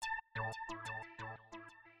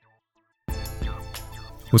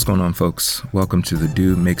What's going on, folks? Welcome to the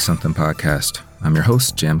Do Make Something podcast. I'm your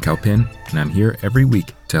host, Jam Calpin, and I'm here every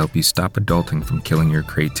week to help you stop adulting from killing your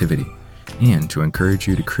creativity and to encourage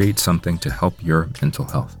you to create something to help your mental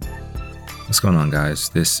health. What's going on, guys?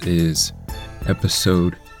 This is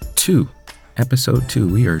episode 2.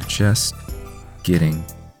 We are just getting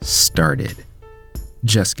started.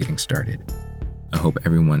 I hope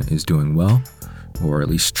everyone is doing well, or at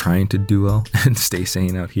least trying to do well and stay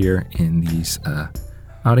sane out here in these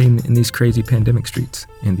in these crazy pandemic streets,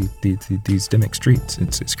 in these demic streets.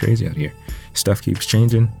 It's crazy out here. Stuff keeps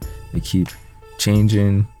changing. They keep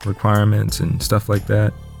changing requirements and stuff like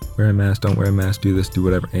that. Wear a mask, don't wear a mask, do this, do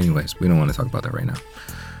whatever. Anyways, we don't want to talk about that right now.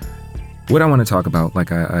 What I want to talk about,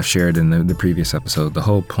 like I shared in the previous episode, the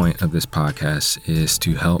whole point of this podcast is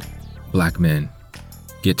to help Black men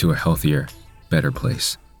get to a healthier, better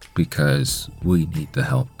place, because we need the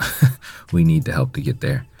help. We need the help to get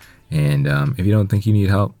there. And if you don't think you need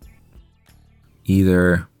help,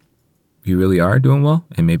 either you really are doing well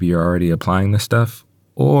and maybe you're already applying this stuff,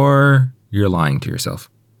 or you're lying to yourself.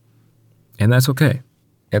 And that's okay.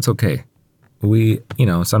 It's okay.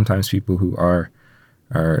 Sometimes people who are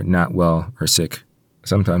not well or sick,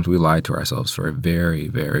 sometimes we lie to ourselves for a very,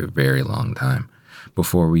 very, very long time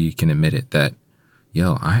before we can admit it that,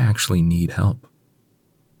 I actually need help.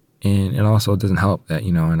 And it also doesn't help that,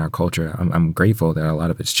 in our culture, I'm grateful that a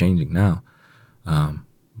lot of it's changing now. But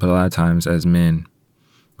a lot of times as men,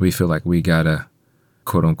 we feel like we gotta,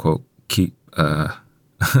 quote unquote, keep,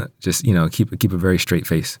 keep a very straight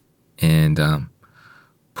face and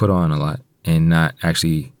put on a lot and not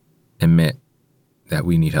actually admit that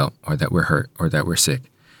we need help or that we're hurt or that we're sick.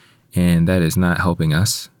 And that is not helping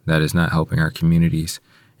us. That is not helping our communities.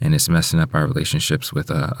 And it's messing up our relationships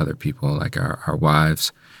with other people, like our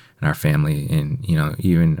wives, and our family, and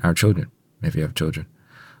even our children, if you have children.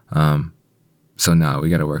 So no, we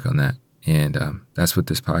got to work on that, and that's what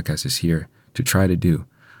this podcast is here to try to do.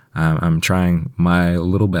 I'm trying my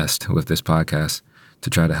little best with this podcast to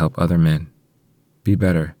try to help other men be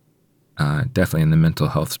better, definitely in the mental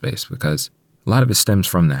health space, because a lot of it stems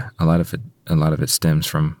from that. A lot of it stems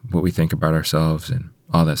from what we think about ourselves and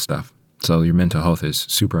all that stuff. So your mental health is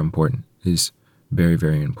super important. Is very,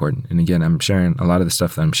 very important. And again, I'm sharing a lot of the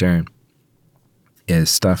stuff that I'm sharing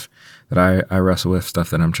is stuff that I wrestle with, stuff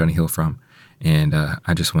that I'm trying to heal from. And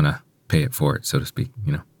I just want to pay it forward, so to speak,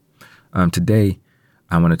 Today,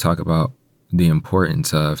 I want to talk about the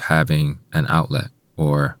importance of having an outlet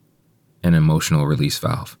or an emotional release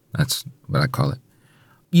valve. That's what I call it.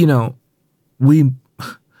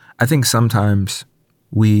 I think sometimes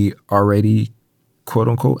we already, quote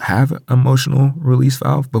unquote, have an emotional release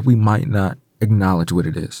valve, but we might not acknowledge what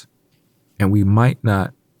it is. And we might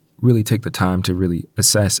not really take the time to really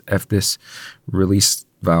assess if this release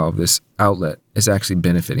valve, this outlet, is actually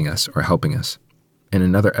benefiting us or helping us. In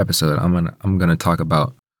another episode, I'm gonna talk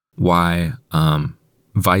about why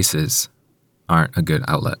vices aren't a good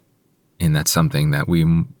outlet. And that's something that we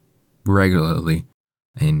regularly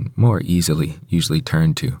and more easily usually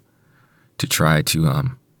turn to try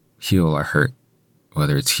to heal our hurt,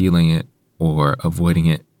 whether it's healing it or avoiding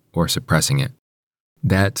it or suppressing it.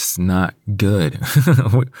 That's not good.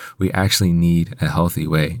 We actually need a healthy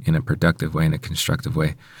way, in a productive way, in a constructive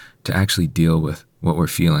way, to actually deal with what we're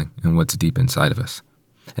feeling and what's deep inside of us.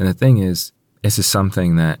 And the thing is, this is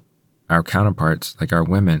something that our counterparts, like our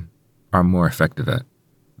women, are more effective at.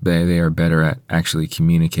 They are better at actually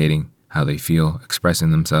communicating how they feel,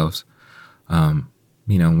 expressing themselves. When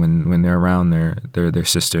they're around their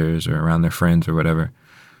sisters or around their friends or whatever,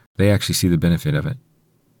 they actually see the benefit of it.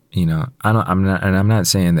 I'm not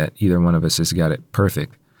saying that either one of us has got it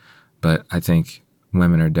perfect, but I think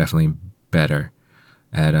women are definitely better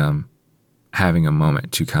at having a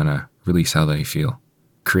moment to kind of release how they feel,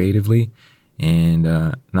 creatively and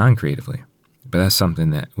non-creatively. But that's something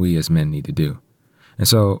that we as men need to do. And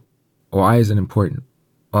so, why is it important?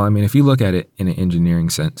 Well, if you look at it in an engineering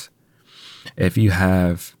sense, if you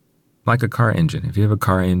have like a car engine, if you have a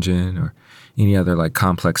car engine or any other like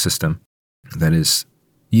complex system that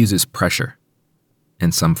uses pressure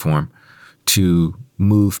in some form to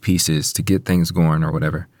move pieces, to get things going or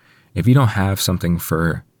whatever, if you don't have something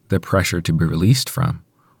for the pressure to be released from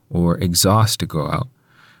or exhaust to go out,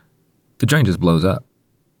 the drain just blows up.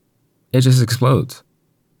 It just explodes.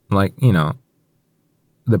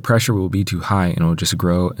 The pressure will be too high and it'll just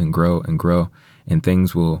grow and grow and grow, and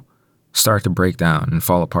things will start to break down and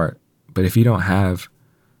fall apart. But if you don't have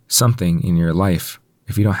something in your life,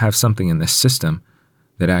 if you don't have something in the system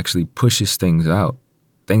that actually pushes things out,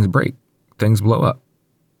 things break, things blow up.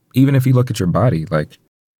 Even if you look at your body, like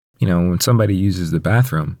When somebody uses the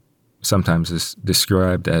bathroom, sometimes it's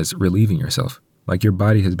described as relieving yourself. Like your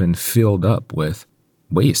body has been filled up with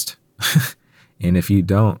waste. And if you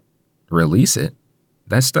don't release it,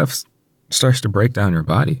 that stuff starts to break down your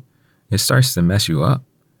body. It starts to mess you up.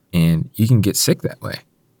 And you can get sick that way.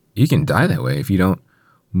 You can die that way if you don't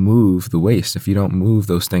move the waste, if you don't move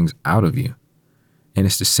those things out of you. And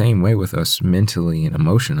it's the same way with us mentally and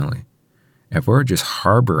emotionally. If we're just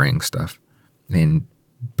harboring stuff and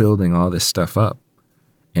building all this stuff up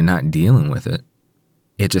and not dealing with it,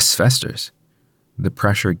 it just festers. The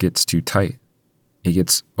pressure gets too tight. It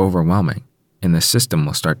gets overwhelming and the system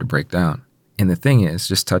will start to break down. And the thing is,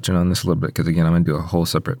 just touching on this a little bit, because again, I'm going to do a whole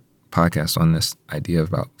separate podcast on this idea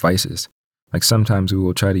about vices. Like sometimes we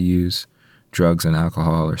will try to use drugs and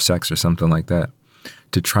alcohol or sex or something like that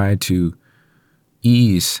to try to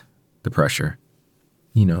ease the pressure.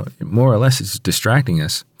 More or less it's distracting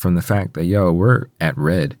us from the fact that, we're at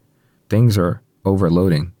red. Things are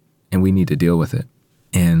overloading and we need to deal with it.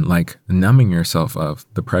 And like numbing yourself of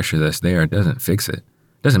the pressure that's there doesn't fix it.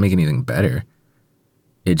 Doesn't make anything better.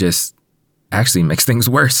 It just actually makes things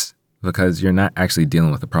worse because you're not actually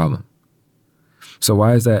dealing with the problem. So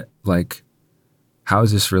why is that? Like, how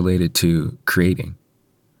is this related to creating?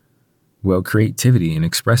 Well, creativity and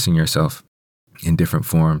expressing yourself in different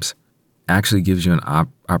forms actually gives you an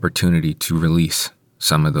opportunity to release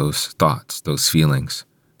some of those thoughts, those feelings,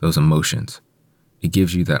 those emotions. It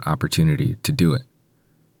gives you that opportunity to do it,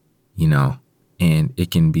 and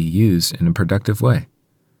it can be used in a productive way.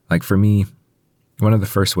 Like for me, one of the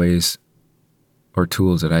first ways or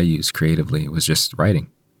tools that I used creatively was just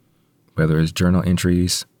writing, whether it's journal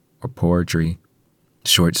entries or poetry,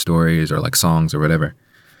 short stories or like songs or whatever.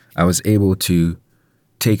 I was able to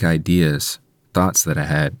take ideas, thoughts that I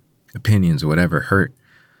had, opinions or whatever, hurt,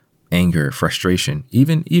 anger, frustration,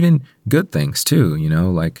 even good things too,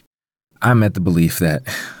 like I'm at the belief that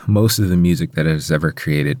most of the music that is ever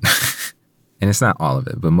created, and it's not all of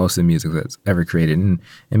it, but most of the music that's ever created, and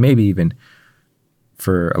maybe even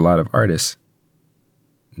for a lot of artists,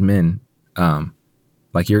 men,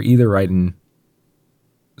 like you're either writing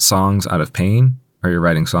songs out of pain or you're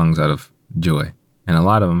writing songs out of joy. And a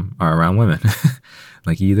lot of them are around women.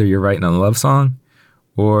 Like either you're writing a love song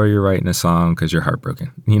or you're writing a song because you're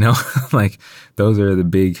heartbroken, like those are the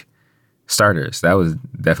big starters. That was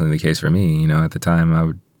definitely the case for me. At the time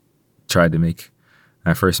I tried to make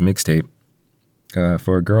my first mixtape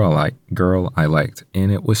for a girl I liked,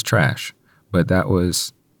 and it was trash. But that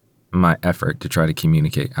was my effort to try to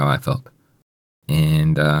communicate how I felt.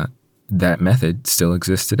 And that method still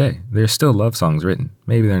exists today. There's still love songs written.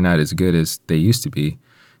 Maybe they're not as good as they used to be,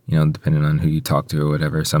 depending on who you talk to or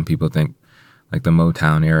whatever. Some people think like the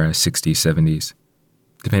Motown era, 60s, 70s,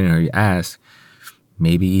 depending on who you ask,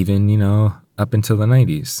 maybe even, up until the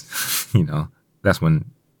 90s, that's when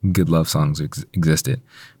good love songs existed.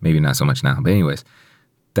 Maybe not so much now. But anyways,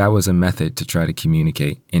 that was a method to try to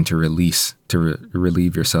communicate and to release, to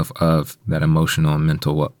relieve yourself of that emotional and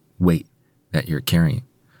mental weight that you're carrying.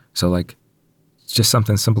 So like, it's just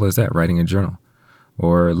something simple as that, writing a journal.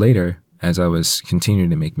 Or later, as I was continuing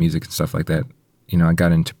to make music and stuff like that, I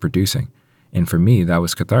got into producing. And for me, that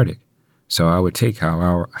was cathartic. So I would take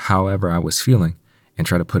however I was feeling and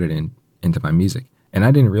try to put it into my music. And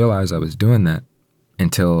I didn't realize I was doing that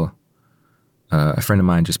until a friend of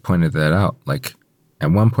mine just pointed that out. Like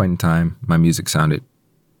at one point in time, my music sounded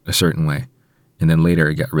a certain way. And then later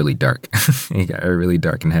it got really dark. It got really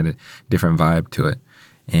dark and had a different vibe to it.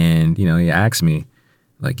 And, he asked me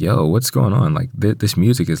like, yo, what's going on? Like this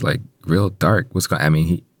music is like real dark. What's going on? I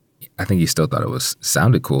mean, I think he still thought it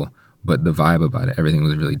sounded cool, but the vibe about it, everything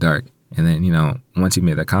was really dark. And then, once he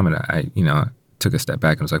made that comment, I took a step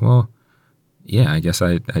back and was like, well, yeah, I guess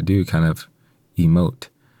I do kind of emote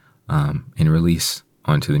and release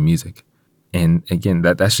onto the music. And again,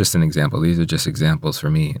 that's just an example. These are just examples for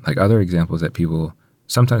me. Like other examples that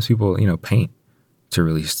sometimes people, paint to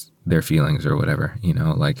release their feelings or whatever,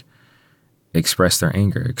 like express their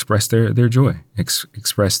anger, express their joy,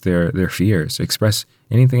 express their fears, express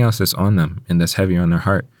anything else that's on them and that's heavy on their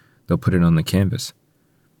heart. They'll put it on the canvas.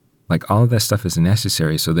 Like all of that stuff is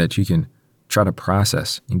necessary so that you can try to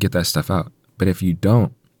process and get that stuff out. But if you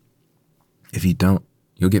don't,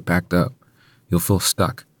 you'll get backed up. You'll feel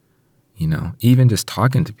stuck. Even just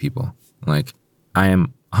talking to people. Like I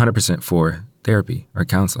am 100% for therapy or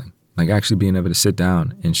counseling. Like actually being able to sit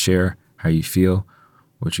down and share how you feel,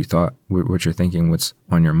 what you thought, what you're thinking, what's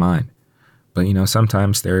on your mind. But,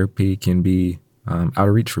 sometimes therapy can be out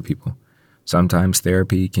of reach for people. Sometimes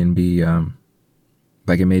therapy can be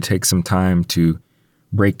like it may take some time to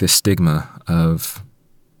break the stigma of,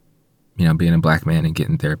 being a black man and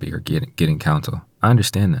getting therapy or getting counsel. I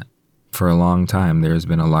understand that. For a long time, there's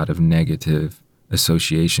been a lot of negative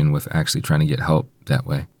association with actually trying to get help that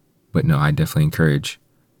way. But no, I definitely encourage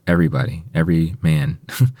everybody, every man,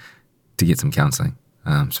 to get some counseling,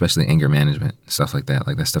 especially anger management, stuff like that.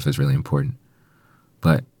 Like that stuff is really important.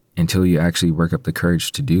 But until you actually work up the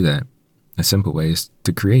courage to do that, a simple way is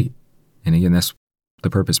to create. And again, that's the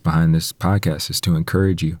purpose behind this podcast, is to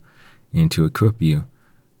encourage you and to equip you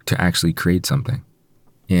to actually create something.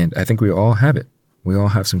 And I think we all have it. We all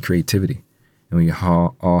have some creativity, and we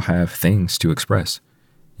all have things to express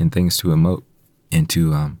and things to emote and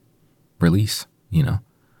to release,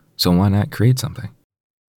 So why not create something?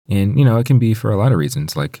 And, it can be for a lot of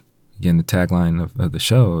reasons. Like, again, the tagline of the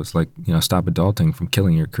show is like, stop adulting from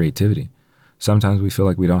killing your creativity. Sometimes we feel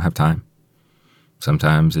like we don't have time.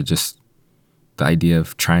 Sometimes it just, the idea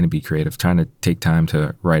of trying to be creative, trying to take time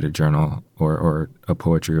to write a journal or a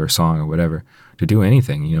poetry or a song or whatever, to do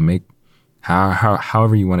anything, make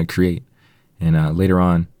however you want to create. And later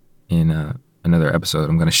on in another episode,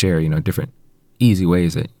 I'm going to share, different easy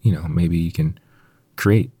ways that, maybe you can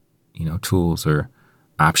create, tools or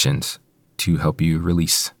options to help you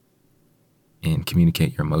release and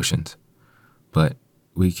communicate your emotions. But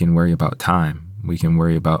we can worry about time. We can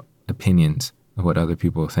worry about opinions of what other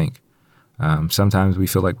people think. Sometimes we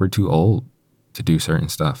feel like we're too old to do certain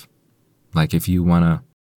stuff. Like if you want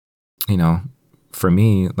to, for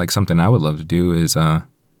me, like something I would love to do is learn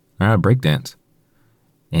how to break dance,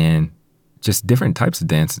 and just different types of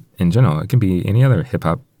dance in general. It can be any other hip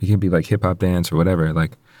hop. It can be like hip hop dance or whatever.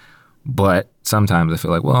 But sometimes I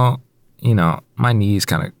feel like, well, my knees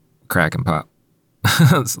kind of crack and pop.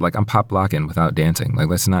 It's like I'm pop locking without dancing. Like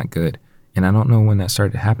that's not good. And I don't know when that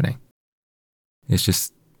started happening. It's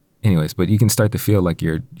just, anyways. But you can start to feel like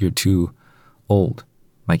you're too old.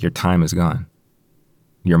 Like your time is gone.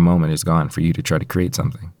 Your moment is gone for you to try to create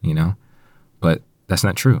something, But that's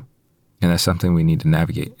not true. And that's something we need to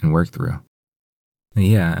navigate and work through. And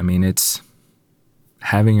yeah, it's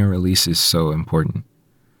having a release is so important.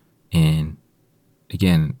 And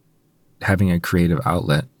again, having a creative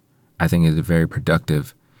outlet, I think, is a very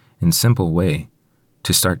productive and simple way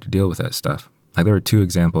to start to deal with that stuff. Like there were two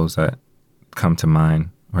examples that come to mind,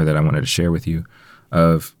 or that I wanted to share with you,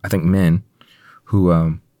 of, I think, men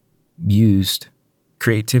who used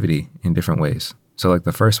creativity in different ways. So like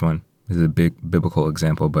the first one is a big biblical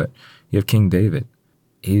example, but you have King David.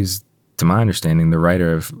 He's, to my understanding, the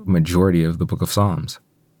writer of majority of the book of Psalms.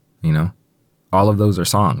 All of those are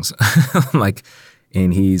songs.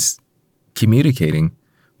 And he's communicating,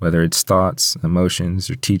 whether it's thoughts, emotions,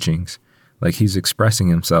 or teachings, like he's expressing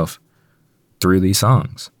himself through these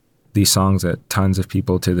songs that tons of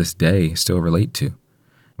people to this day still relate to.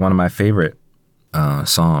 One of my favorite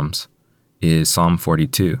Psalms is Psalm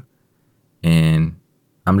 42. And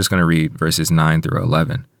I'm just going to read verses 9 through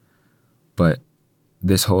 11. But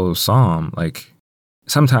this whole Psalm,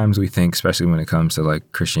 sometimes we think, especially when it comes to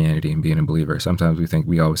Christianity and being a believer, sometimes we think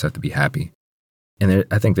we always have to be happy. And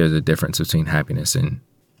I think there's a difference between happiness and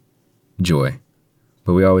joy.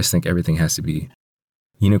 But we always think everything has to be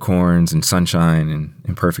unicorns and sunshine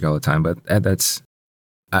and perfect all the time. But that's,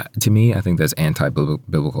 to me, I think that's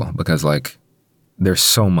anti-biblical, because there's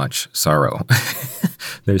so much sorrow.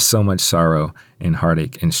 There's so much sorrow and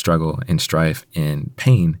heartache and struggle and strife and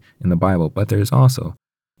pain in the Bible. But there's also,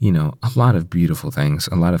 a lot of beautiful things,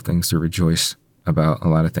 a lot of things to rejoice about, a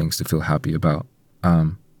lot of things to feel happy about.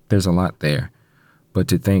 There's a lot there. But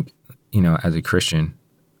to think, as a Christian,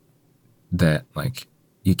 that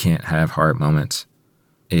you can't have hard moments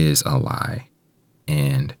is a lie.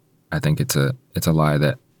 And I think it's a lie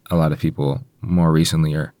that a lot of people more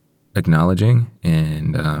recently are acknowledging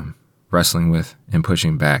and wrestling with and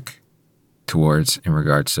pushing back towards in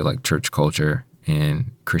regards to church culture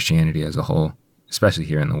and Christianity as a whole, especially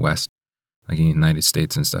here in the West, in the United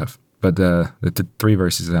States and stuff. But the three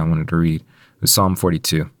verses that I wanted to read was Psalm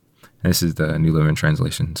 42. And this is the New Living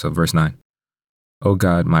Translation. So verse 9, "O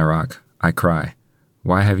God, my rock, I cry,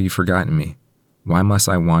 why have you forgotten me? Why must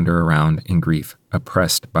I wander around in grief,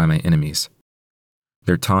 oppressed by my enemies?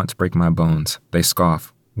 Their taunts break my bones. They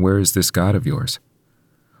scoff, where is this God of yours?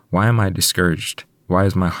 Why am I discouraged? Why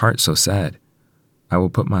is my heart so sad? I will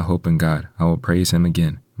put my hope in God. I will praise him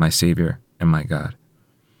again, my Savior and my God."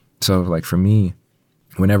 So for me,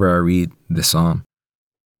 whenever I read the Psalm,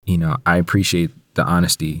 I appreciate the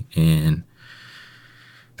honesty and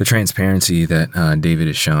the transparency that David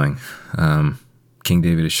is showing, King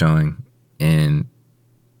David is showing in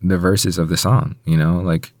the verses of the song,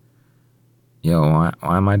 why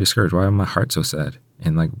am I discouraged? Why am my heart so sad?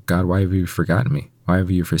 And God, why have you forgotten me? Why have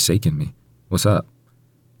you forsaken me? What's up?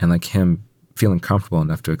 and like him feeling comfortable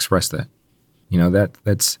enough to express that.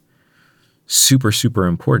 That's super, super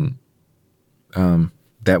important,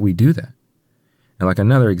 that we do that. And like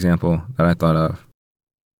another example that I thought of,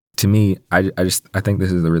 to me, I think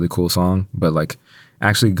this is a really cool song, but like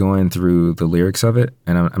actually going through the lyrics of it,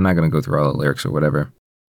 and I'm not going to go through all the lyrics or whatever,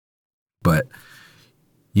 but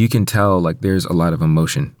you can tell like there's a lot of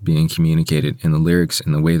emotion being communicated in the lyrics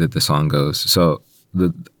and the way that the song goes. So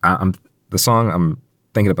the song I'm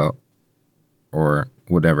thinking about or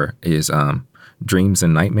whatever is Dreams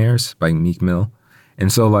and Nightmares by Meek Mill.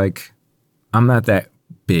 And so like I'm not that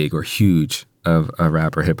big or huge of a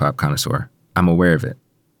rap or hip hop connoisseur. I'm aware of it.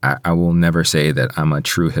 I will never say that I'm a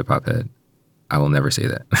true hip hop head. I will never say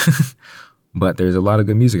that. But there's a lot of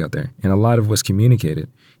good music out there, and a lot of what's communicated,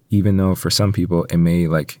 even though for some people it may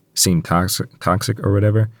like seem toxic or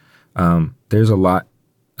whatever, there's a lot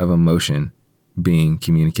of emotion being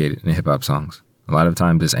communicated in hip hop songs. A lot of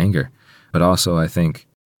times it's anger, but also I think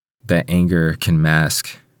that anger can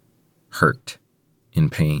mask hurt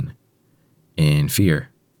and pain and fear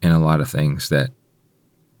and a lot of things that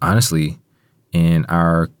honestly in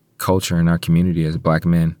our culture and our community as Black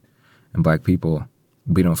men and Black people,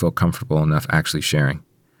 we don't feel comfortable enough actually sharing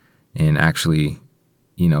and actually,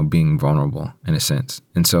 being vulnerable in a sense.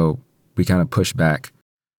 And so we kind of push back,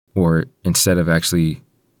 or instead of actually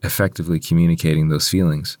effectively communicating those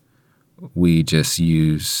feelings, we just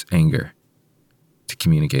use anger to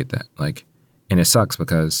communicate that. And it sucks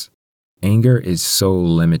because anger is so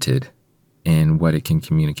limited in what it can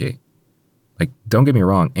communicate. Don't get me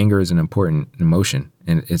wrong, anger is an important emotion,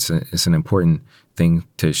 and it's an important thing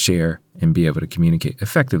to share and be able to communicate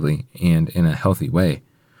effectively and in a healthy way.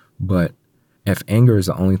 But if anger is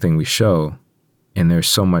the only thing we show, and there's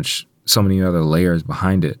so many other layers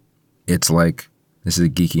behind it, it's like, this is a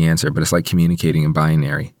geeky answer, but it's like communicating in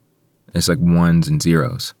binary. It's like ones and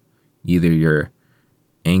zeros. Either you're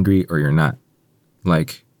angry or you're not.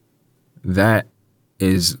 That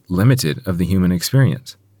is limited of the human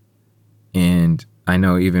experience. And I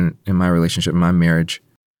know even in my relationship, my marriage,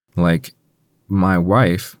 my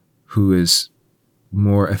wife, who is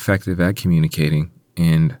more effective at communicating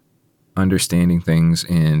and understanding things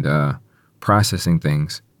and processing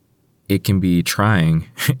things, it can be trying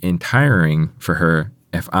and tiring for her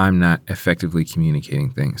if I'm not effectively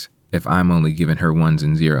communicating things, if I'm only giving her ones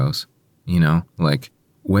and zeros.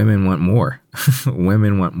 Women want more.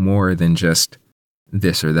 Women want more than just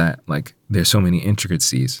this or that. There's so many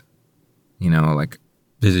intricacies.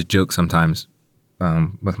 There's a joke sometimes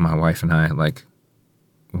with my wife and I,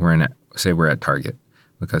 we're at Target,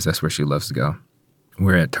 because that's where she loves to go.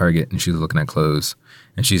 We're at Target and she's looking at clothes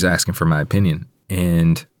and she's asking for my opinion.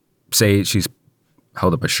 And say she's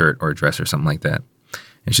held up a shirt or a dress or something like that.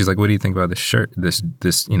 And she's like, what do you think about this shirt, this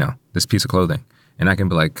piece of clothing? And I can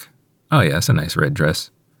be like, oh yeah, that's a nice red dress.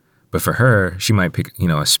 But for her, she might pick,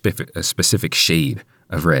 a specific shade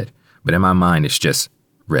of red. But in my mind, it's just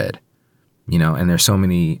red. And there's so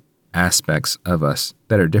many aspects of us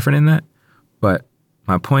that are different in that. But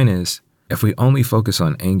my point is, if we only focus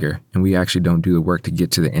on anger and we actually don't do the work to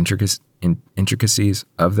get to the intricacies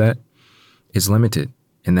of that, it's limited.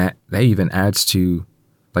 And that even adds to,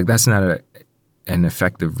 that's not an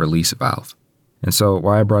effective release valve. And so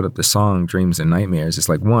why I brought up the song Dreams and Nightmares is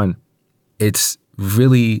one, it's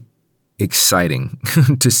really exciting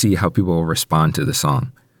to see how people will respond to the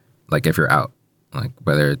song. If you're out.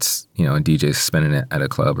 Whether it's, a DJ spinning it at a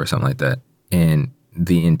club or something like that, and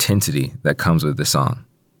the intensity that comes with the song,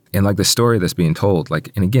 and the story that's being told,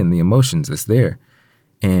 and again, the emotions that's there.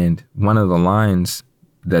 And one of the lines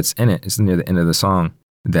that's in it is near the end of the song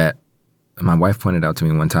that my wife pointed out to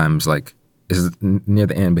me one time, is near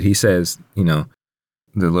the end, but he says, the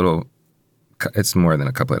little, it's more than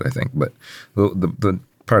a couplet, I think, but the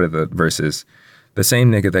part of the verse is, the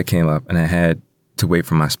same nigga that came up and I had to wait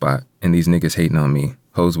for my spot, and these niggas hating on me,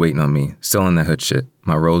 hoes waiting on me, still in that hood shit,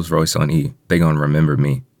 my Rolls Royce on E, they gonna remember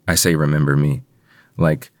me. I say remember me.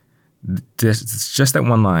 Just that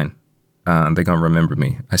one line, they gonna remember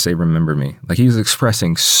me. I say remember me. He was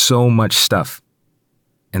expressing so much stuff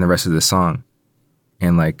in the rest of the song.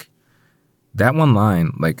 And that one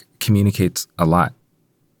line communicates a lot.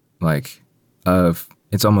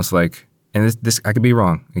 It's almost and this I could be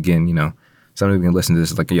wrong. Again, somebody can listen to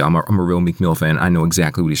this yo, I'm a real Meek Mill fan. I know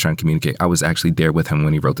exactly what he's trying to communicate. I was actually there with him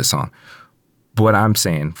when he wrote the song. But what I'm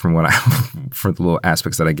saying from for the little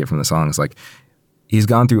aspects that I get from the song is he's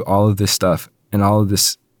gone through all of this stuff and all of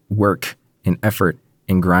this work and effort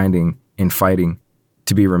and grinding and fighting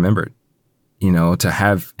to be remembered, to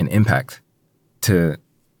have an impact, to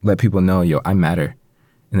let people know, I matter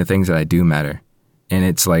and the things that I do matter. And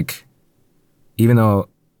it's even though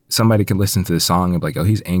somebody could listen to the song and be like, oh,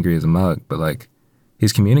 he's angry as a mug, but like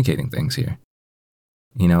he's communicating things here,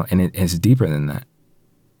 and it's deeper than that.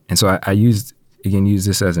 And so I use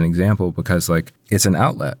this as an example because like it's an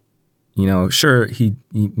outlet. Sure, he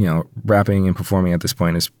rapping and performing at this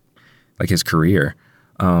point is like his career.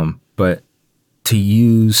 But to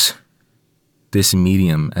use this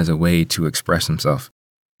medium as a way to express himself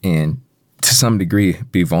and to some degree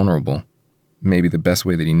be vulnerable, maybe the best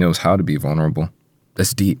way that he knows how to be vulnerable,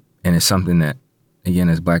 that's deep. And it's something that, again,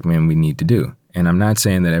 as Black men, we need to do. And I'm not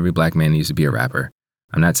saying that every Black man needs to be a rapper.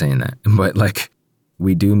 I'm not saying that. But like,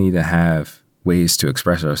 we do need to have ways to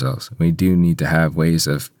express ourselves. We do need to have ways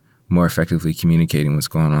of more effectively communicating what's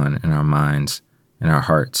going on in our minds and our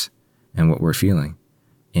hearts and what we're feeling.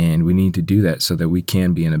 And we need to do that so that we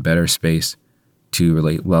can be in a better space to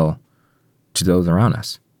relate well to those around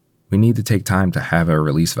us. We need to take time to have a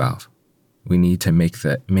release valve. We need to make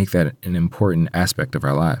that an important aspect of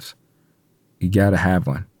our lives. You got to have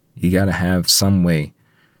one. You got to have some way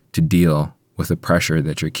to deal with the pressure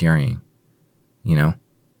that you're carrying,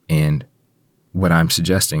 And what I'm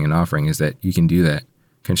suggesting and offering is that you can do that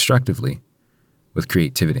constructively with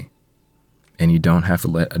creativity. And you don't have to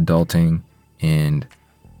let adulting and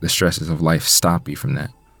the stresses of life stop you from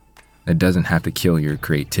that. That doesn't have to kill your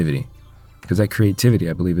creativity, because that creativity,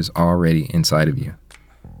 I believe, is already inside of you.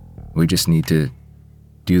 We just need to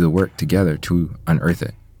do the work together to unearth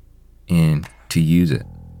it and to use it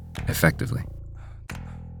effectively.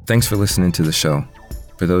 Thanks for listening to the show.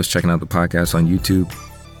 For those checking out the podcast on YouTube,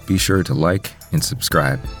 be sure to like and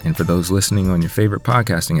subscribe. And for those listening on your favorite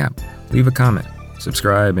podcasting app, leave a comment,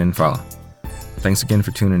 subscribe, and follow. Thanks again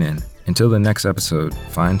for tuning in. Until the next episode,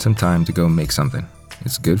 find some time to go make something.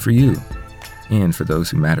 It's good for you and for those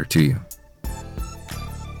who matter to you.